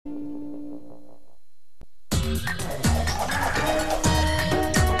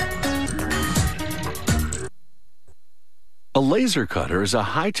A laser cutter is a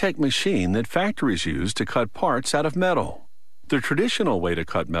high-tech machine that factories use to cut parts out of metal. The traditional way to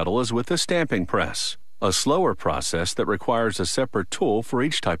cut metal is with a stamping press, a slower process that requires a separate tool for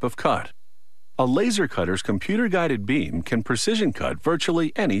each type of cut. A laser cutter's computer-guided beam can precision cut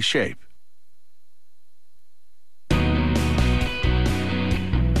virtually any shape.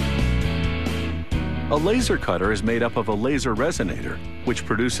 A laser cutter is made up of a laser resonator, which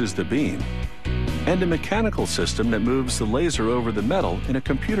produces the beam, and a mechanical system that moves the laser over the metal in a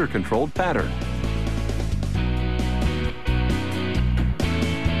computer-controlled pattern.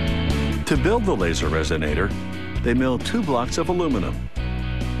 To build the laser resonator, they mill 2 blocks of aluminum.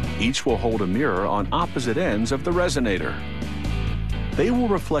 Each will hold a mirror on opposite ends of the resonator. They will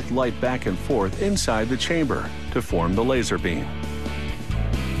reflect light back and forth inside the chamber to form the laser beam.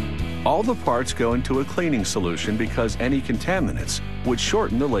 All the parts go into a cleaning solution because any contaminants would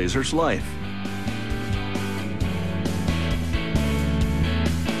shorten the laser's life.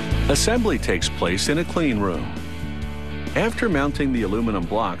 Assembly takes place in a clean room. After mounting the aluminum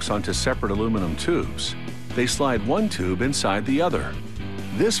blocks onto separate aluminum tubes, they slide one tube inside the other.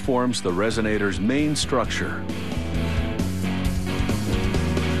 This forms the resonator's main structure.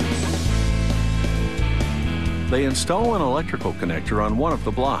 They install an electrical connector on one of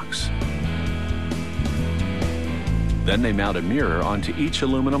the blocks. Then they mount a mirror onto each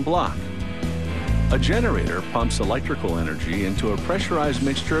aluminum block. A generator pumps electrical energy into a pressurized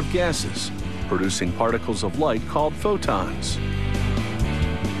mixture of gases, producing particles of light called photons.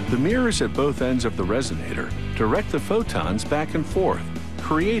 The mirrors at both ends of the resonator direct the photons back and forth,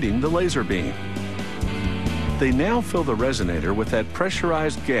 creating the laser beam. They now fill the resonator with that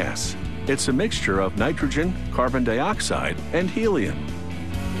pressurized gas. It's a mixture of nitrogen, carbon dioxide, and helium.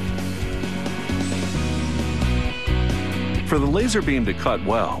 For the laser beam to cut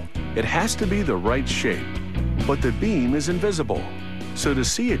well, it has to be the right shape, but the beam is invisible. So to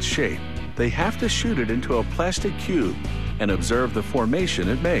see its shape, they have to shoot it into a plastic cube and observe the formation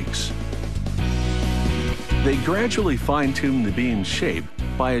it makes. They gradually fine-tune the beam's shape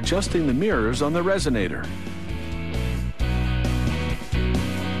by adjusting the mirrors on the resonator.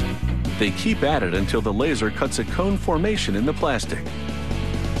 They keep at it until the laser cuts a cone formation in the plastic.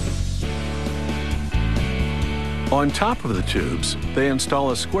 On top of the tubes, they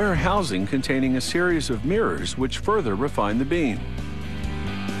install a square housing containing a series of mirrors which further refine the beam.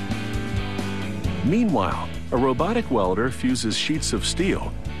 Meanwhile, a robotic welder fuses sheets of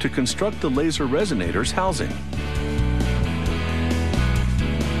steel to construct the laser resonator's housing.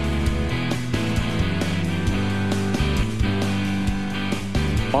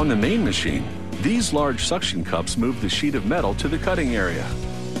 On the main machine, these large suction cups move the sheet of metal to the cutting area.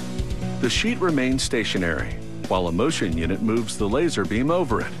 The sheet remains stationary, while a motion unit moves the laser beam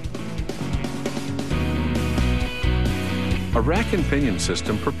over it. A rack and pinion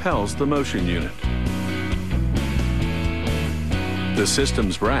system propels the motion unit. The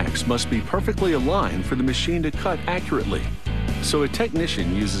system's racks must be perfectly aligned for the machine to cut accurately, so a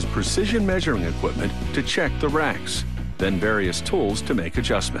technician uses precision measuring equipment to check the racks, then various tools to make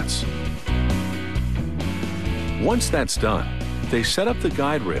adjustments. Once that's done, they set up the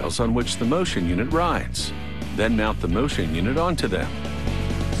guide rails on which the motion unit rides, then mount the motion unit onto them.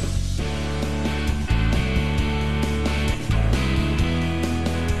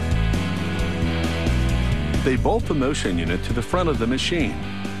 They bolt the motion unit to the front of the machine,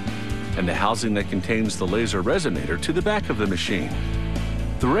 and the housing that contains the laser resonator to the back of the machine.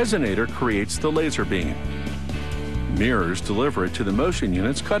 The resonator creates the laser beam. Mirrors deliver it to the motion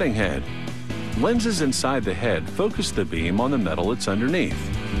unit's cutting head. Lenses inside the head focus the beam on the metal it's underneath.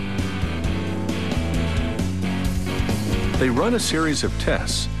 They run a series of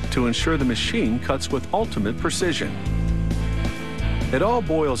tests to ensure the machine cuts with ultimate precision. It all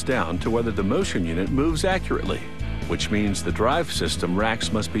boils down to whether the motion unit moves accurately, which means the drive system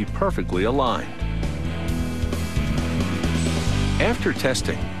racks must be perfectly aligned. After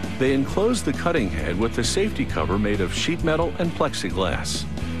testing, they enclose the cutting head with a safety cover made of sheet metal and plexiglass.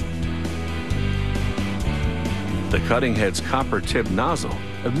 The cutting head's copper-tipped nozzle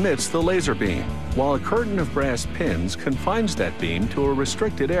emits the laser beam, while a curtain of brass pins confines that beam to a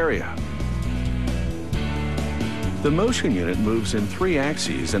restricted area. The motion unit moves in 3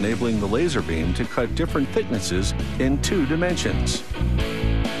 axes, enabling the laser beam to cut different thicknesses in 2 dimensions.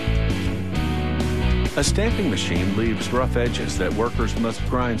 A stamping machine leaves rough edges that workers must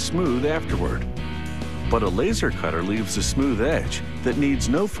grind smooth afterward. But a laser cutter leaves a smooth edge that needs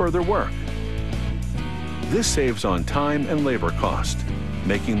no further work. This saves on time and labor cost,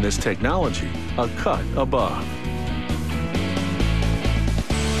 making this technology a cut above.